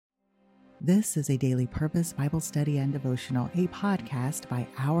This is a daily purpose Bible study and devotional, a podcast by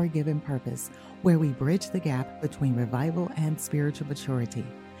Our Given Purpose, where we bridge the gap between revival and spiritual maturity.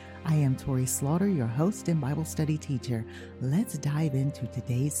 I am Torrie Slaughter, your host and Bible study teacher. Let's dive into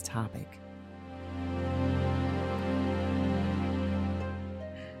today's topic.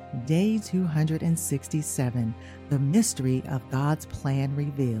 Day 267, The Mystery of God's Plan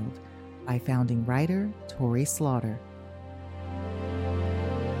Revealed, by founding writer Torrie Slaughter.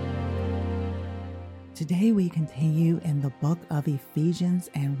 Today we continue in the book of Ephesians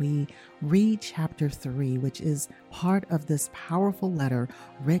and we read chapter 3, which is part of this powerful letter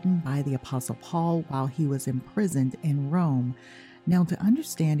written by the Apostle Paul while he was imprisoned in Rome. Now, to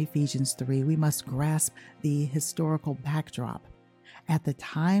understand Ephesians 3, we must grasp the historical backdrop. At the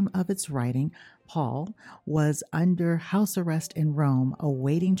time of its writing, Paul was under house arrest in Rome,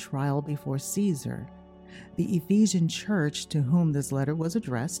 awaiting trial before Caesar. The Ephesian church, to whom this letter was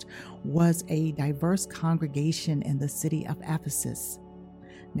addressed, was a diverse congregation in the city of Ephesus.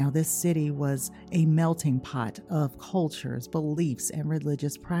 Now, this city was a melting pot of cultures, beliefs, and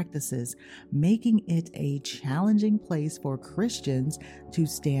religious practices, making it a challenging place for Christians to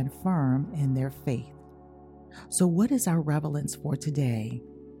stand firm in their faith. So, what is our relevance for today?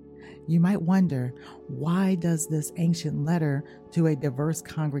 You might wonder, why does this ancient letter to a diverse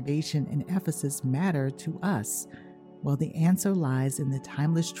congregation in Ephesus matter to us? Well, the answer lies in the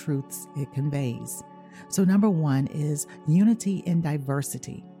timeless truths it conveys. So number one is unity in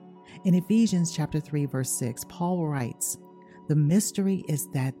diversity. In Ephesians chapter 3, verse 6, Paul writes, "The mystery is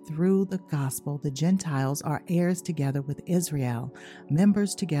that through the gospel, the Gentiles are heirs together with Israel,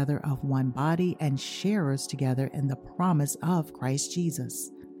 members together of one body, and sharers together in the promise of Christ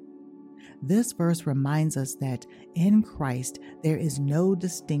Jesus." This verse reminds us that in Christ there is no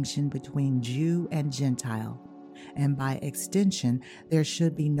distinction between Jew and Gentile, and by extension, there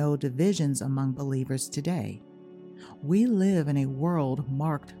should be no divisions among believers today. We live in a world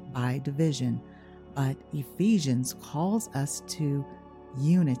marked by division, but Ephesians calls us to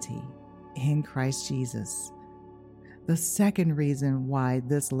unity in Christ Jesus. The second reason why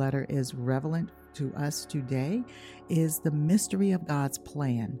this letter is relevant to us today is the mystery of God's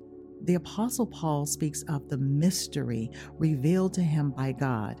plan. The Apostle Paul speaks of the mystery revealed to him by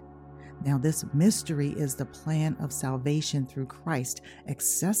God. Now, this mystery is the plan of salvation through Christ,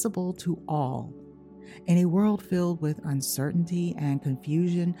 accessible to all. In a world filled with uncertainty and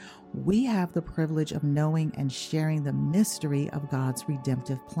confusion, we have the privilege of knowing and sharing the mystery of God's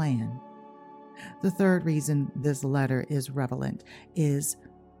redemptive plan. The third reason this letter is relevant is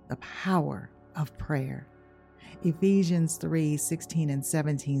the power of prayer. Ephesians 3:16 and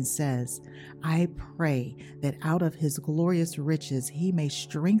 17 says, "I pray that out of his glorious riches he may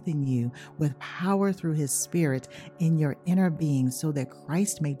strengthen you with power through his Spirit in your inner being, so that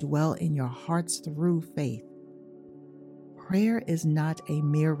Christ may dwell in your hearts through faith." Prayer is not a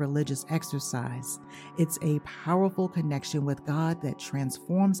mere religious exercise. It's a powerful connection with God that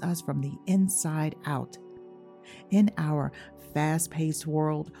transforms us from the inside out. In our fast-paced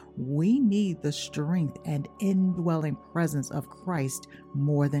world, we need the strength and indwelling presence of Christ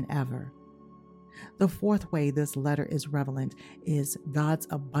more than ever. The fourth way this letter is relevant is God's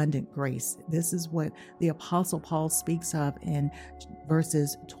abundant grace. This is what the Apostle Paul speaks of in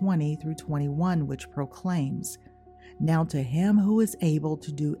verses 20 through 21, which proclaims, "Now to him who is able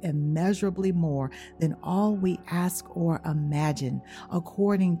to do immeasurably more than all we ask or imagine,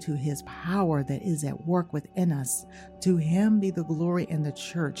 according to his power that is at work within us, to him be the glory in the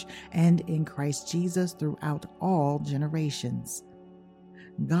church and in Christ Jesus throughout all generations."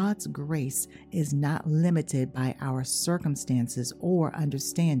 God's grace is not limited by our circumstances or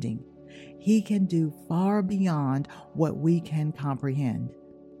understanding. He can do far beyond what we can comprehend.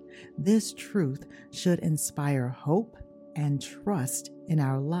 This truth should inspire hope and trust in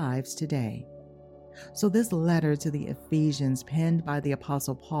our lives today. So this letter to the Ephesians, penned by the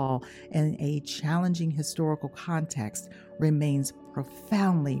Apostle Paul in a challenging historical context, remains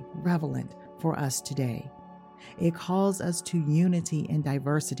profoundly relevant for us today. It calls us to unity in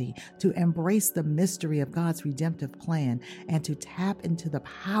diversity, to embrace the mystery of God's redemptive plan, and to tap into the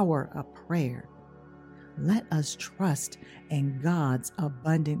power of prayer. Let us trust in God's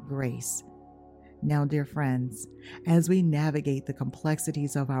abundant grace. Now, dear friends, as we navigate the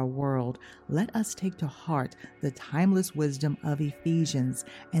complexities of our world, let us take to heart the timeless wisdom of Ephesians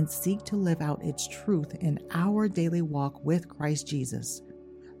and seek to live out its truth in our daily walk with Christ Jesus.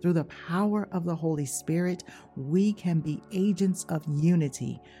 Through the power of the Holy Spirit, we can be agents of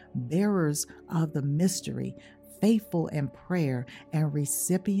unity, bearers of the mystery, faithful in prayer, and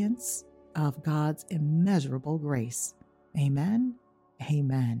recipients of God's immeasurable grace. Amen.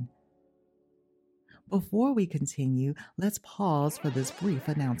 Amen. Before we continue, let's pause for this brief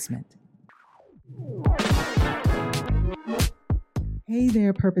announcement. Hey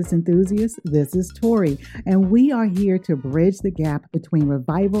there, purpose enthusiasts. This is Torrie, and we are here to bridge the gap between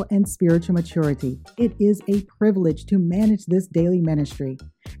revival and spiritual maturity. It is a privilege to manage this daily ministry.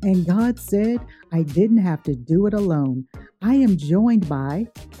 And God said, I didn't have to do it alone. I am joined by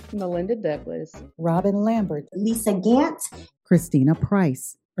Melinda Douglas, Robin Lambert, Lisa Gant, Christina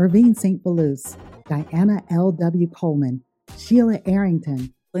Price, Irvine St. Belus, Diana L.W. Coleman, Sheila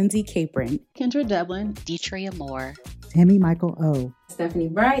Arrington, Lindsay Capron, Kendra Devlin, Deetria Moore, Tammy Michael O, Stephanie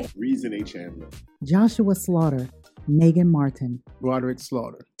Bright, Reason A. Chandler, Joshua Slaughter, Megan Martin, Broderick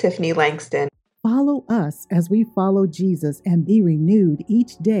Slaughter, Tiffany Langston. Follow us as we follow Jesus and be renewed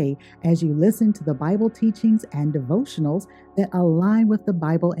each day as you listen to the Bible teachings and devotionals that align with the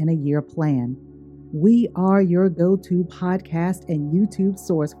Bible in a Year plan. We are your go-to podcast and YouTube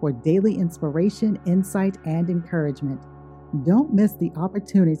source for daily inspiration, insight, and encouragement. Don't miss the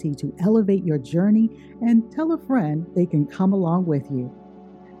opportunity to elevate your journey and tell a friend they can come along with you.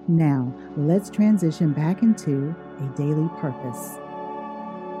 Now, let's transition back into a daily purpose.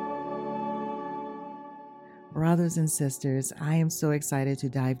 Brothers and sisters, I am so excited to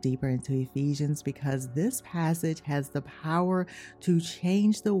dive deeper into Ephesians because this passage has the power to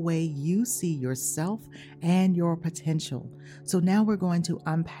change the way you see yourself and your potential. So now we're going to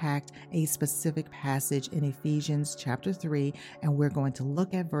unpack a specific passage in Ephesians chapter 3, and we're going to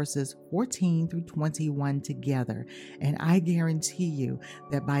look at verses 14 through 21 together. And I guarantee you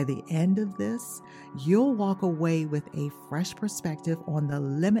that by the end of this, you'll walk away with a fresh perspective on the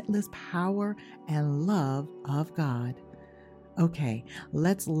limitless power and love of God. Okay,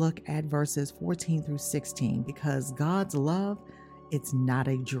 let's look at verses 14 through 16 because God's love, it's not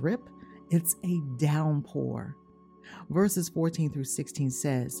a drip, it's a downpour. Verses 14 through 16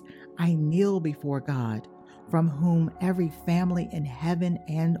 says, I kneel before God, from whom every family in heaven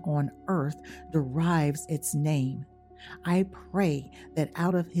and on earth derives its name. I pray that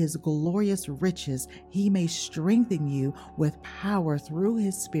out of his glorious riches, he may strengthen you with power through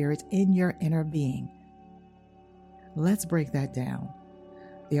his Spirit in your inner being. Let's break that down.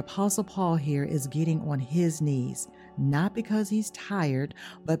 The Apostle Paul here is getting on his knees, not because he's tired,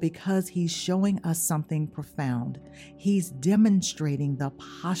 but because he's showing us something profound. He's demonstrating the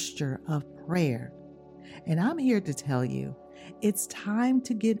posture of prayer. And I'm here to tell you, it's time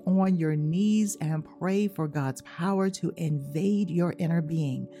to get on your knees and pray for God's power to invade your inner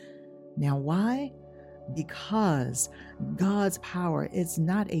being. Now, why? Because God's power, it's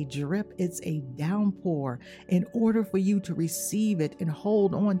not a drip, it's a downpour. In order for you to receive it and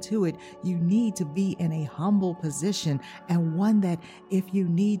hold on to it, you need to be in a humble position and one that if you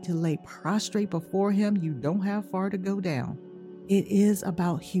need to lay prostrate before him, you don't have far to go down. It is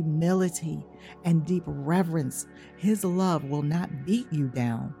about humility and deep reverence. His love will not beat you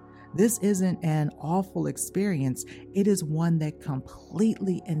down. This isn't an awful experience. It is one that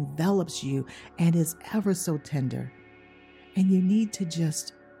completely envelops you and is ever so tender. And you need to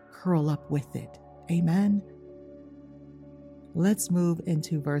just curl up with it. Amen. Let's move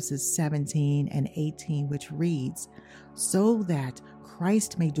into verses 17 and 18, which reads, so that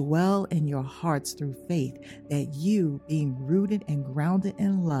Christ may dwell in your hearts through faith, that you, being rooted and grounded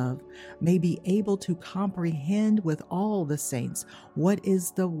in love, may be able to comprehend with all the saints what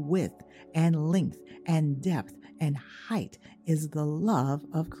is the width and length and depth and height is the love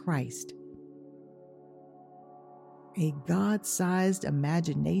of Christ. A God-sized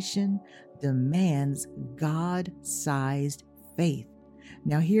imagination demands God-sized faith.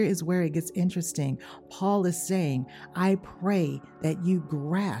 Now, here is where it gets interesting. Paul is saying, I pray that you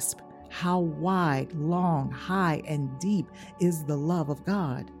grasp how wide, long, high, and deep is the love of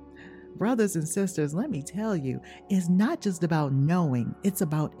God. Brothers and sisters, let me tell you, it's not just about knowing, it's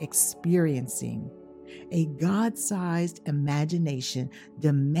about experiencing. A God-sized imagination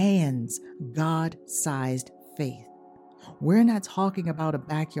demands God-sized faith. We're not talking about a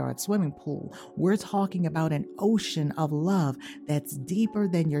backyard swimming pool. We're talking about an ocean of love that's deeper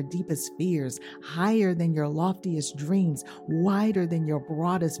than your deepest fears, higher than your loftiest dreams, wider than your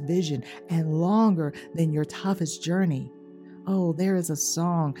broadest vision, and longer than your toughest journey. Oh, there is a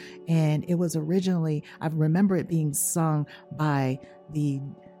song, and it was originally, I remember it being sung by the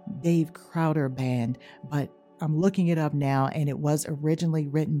Dave Crowder Band, but I'm looking it up now, and it was originally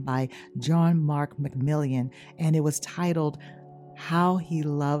written by John Mark McMillian, and it was titled, How He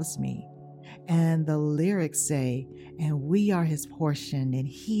Loves Me. And the lyrics say, and we are his portion, and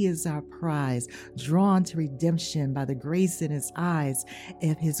he is our prize, drawn to redemption by the grace in his eyes.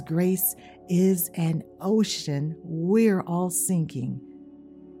 If his grace is an ocean, we're all sinking.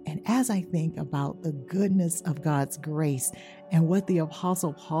 And as I think about the goodness of God's grace and what the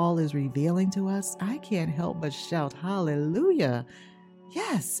Apostle Paul is revealing to us, I can't help but shout, hallelujah.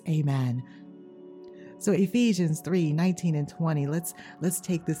 Yes, amen. So Ephesians 3:19 and 20, let's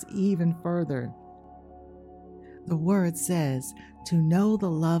take this even further. The word says, to know the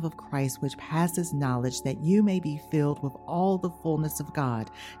love of Christ which passes knowledge, that you may be filled with all the fullness of God.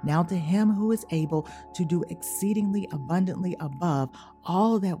 Now to him who is able to do exceedingly abundantly above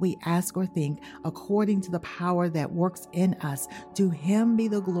all that we ask or think, according to the power that works in us, to him be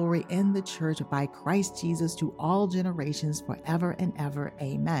the glory in the church by Christ Jesus to all generations forever and ever.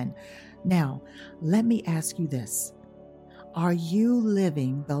 Amen. Now, let me ask you this. Are you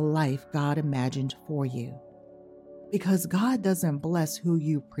living the life God imagined for you? Because God doesn't bless who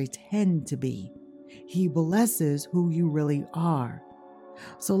you pretend to be. He blesses who you really are.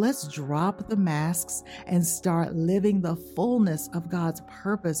 So let's drop the masks and start living the fullness of God's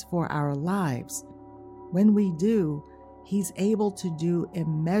purpose for our lives. When we do, He's able to do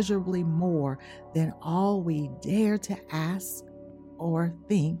immeasurably more than all we dare to ask or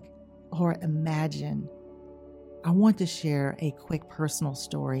think or imagine. I want to share a quick personal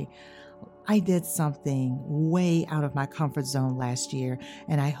story. I did something way out of my comfort zone last year,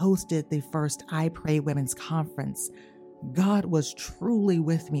 and I hosted the first I Pray Women's Conference. God was truly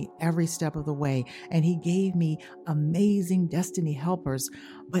with me every step of the way, and He gave me amazing destiny helpers,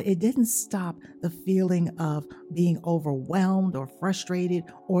 but it didn't stop the feeling of being overwhelmed or frustrated,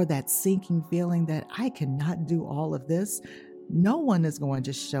 or that sinking feeling that I cannot do all of this. No one is going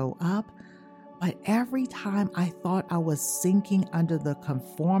to show up. But every time I thought I was sinking under the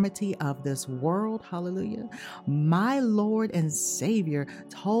conformity of this world, hallelujah, my Lord and Savior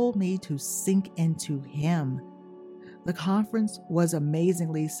told me to sink into Him. The conference was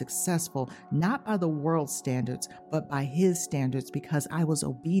amazingly successful, not by the world's standards, but by His standards, because I was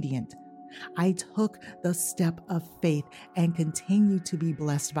obedient. I took the step of faith and continue to be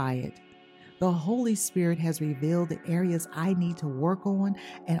blessed by it. The Holy Spirit has revealed the areas I need to work on,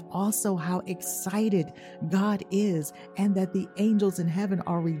 and also how excited God is, and that the angels in heaven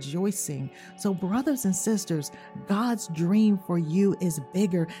are rejoicing. So brothers and sisters, God's dream for you is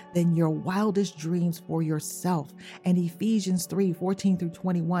bigger than your wildest dreams for yourself. And Ephesians 3:14 through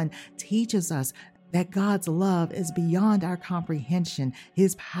 21 teaches us that God's love is beyond our comprehension.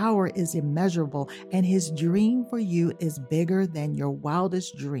 His power is immeasurable, and His dream for you is bigger than your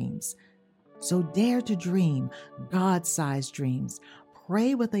wildest dreams. So dare to dream God-sized dreams.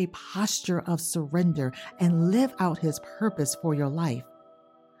 Pray with a posture of surrender and live out His purpose for your life.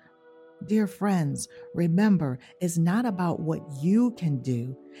 Dear friends, remember, it's not about what you can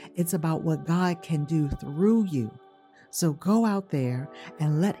do. It's about what God can do through you. So go out there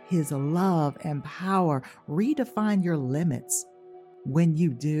and let His love and power redefine your limits. When you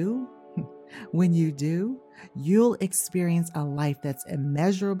do, you'll experience a life that's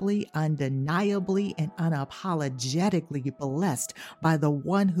immeasurably, undeniably, and unapologetically blessed by the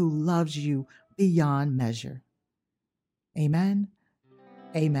one who loves you beyond measure. Amen.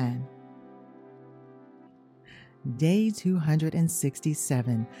 Amen. Day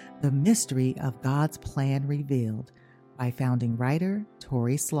 267, The Mystery of God's Plan Revealed, by founding writer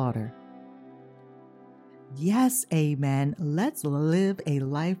Torrie Slaughter. Yes, amen. Let's live a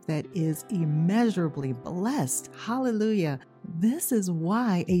life that is immeasurably blessed. Hallelujah. This is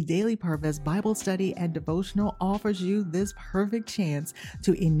why a Daily Purpose Bible study and devotional offers you this perfect chance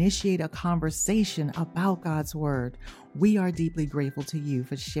to initiate a conversation about God's Word. We are deeply grateful to you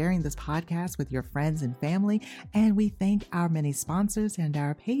for sharing this podcast with your friends and family, and we thank our many sponsors and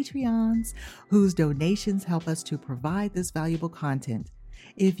our Patreons whose donations help us to provide this valuable content.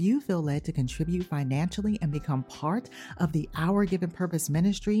 If you feel led to contribute financially and become part of the Our Given Purpose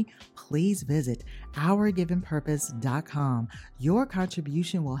ministry, please visit OurGivenPurpose.com. Your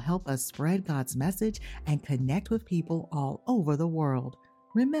contribution will help us spread God's message and connect with people all over the world.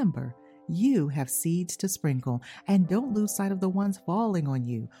 Remember, you have seeds to sprinkle, and don't lose sight of the ones falling on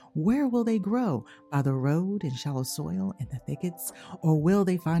you. Where will they grow? By the road, in shallow soil, in the thickets? Or will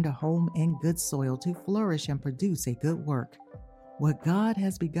they find a home in good soil to flourish and produce a good work? What God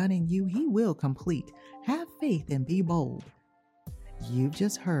has begun in you, He will complete. Have faith and be bold. You've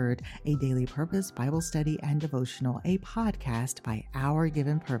just heard a Daily Purpose Bible study and devotional, a podcast by Our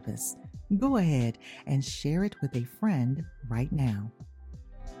Given Purpose. Go ahead and share it with a friend right now.